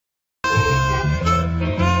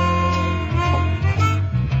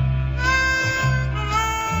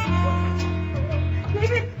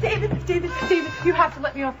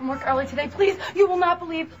off from work early today. Please, you will not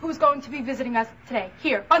believe who's going to be visiting us today,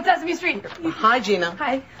 here, on Sesame Street. Hi, Gina.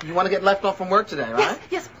 Hi. You want to get left off from work today, right?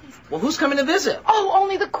 Yes, please. Well, who's coming to visit? Oh,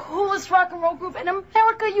 only the coolest rock and roll group in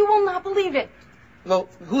America. You will not believe it. Well,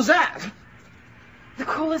 who's that? The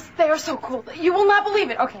coolest. They are so cool. You will not believe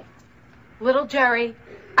it. Okay. Little Jerry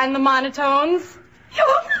and the Monotones. You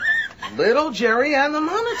will not. Little Jerry and the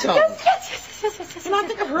Monotones. Yes. And I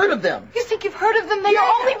think I've heard of them. You think you've heard of them? They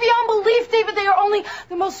are only beyond belief, David. They are only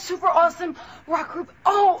the most super awesome rock group.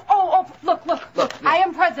 Oh, look. I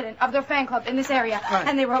am president of their fan club in this area. Right.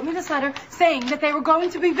 And they wrote me this letter saying that they were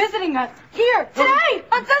going to be visiting us here today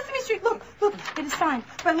on Sesame Street. Look. It is signed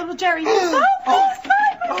by Little Jerry.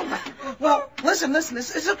 Well, listen,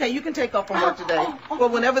 it's okay. You can take off from work today. Well,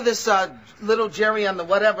 whenever this Little Jerry and the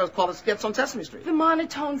whatever it's called gets on Sesame Street. The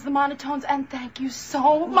Monotones, and thank you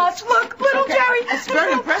so much. Look, Little Jerry. It's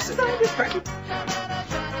very impressive. Do you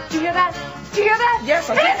hear that? Yes,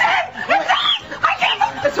 I did. I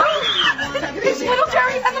can't. It's all. Take it easy. Little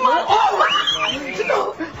Jerry and the Monotones.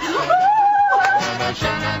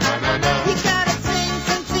 You gotta sing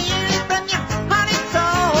sincerely from your heart and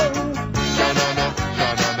soul.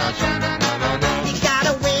 You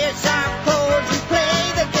gotta wear sharp clothes and play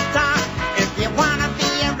the guitar if you wanna be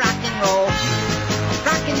a rock and roll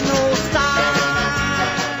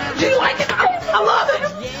star. Do you like it? I love it.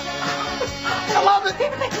 Yeah. I love it.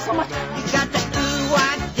 David, thank you so much. You got to do what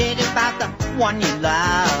I did about the one you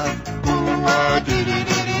love.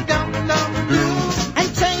 And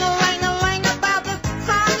sing-a-lang-a-lang about the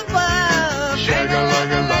song you love. You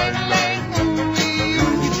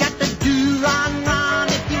got to do run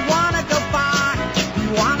if you wanna go far. If you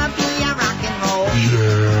wanna be a rock and roll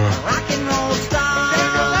star. A rock and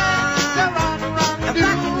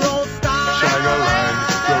roll star.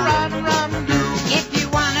 If you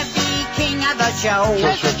wanna be king of the show,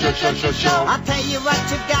 I'll tell you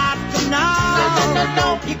what you got to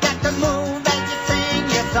know. You got to move as you sing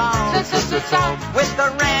your song with the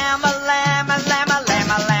ram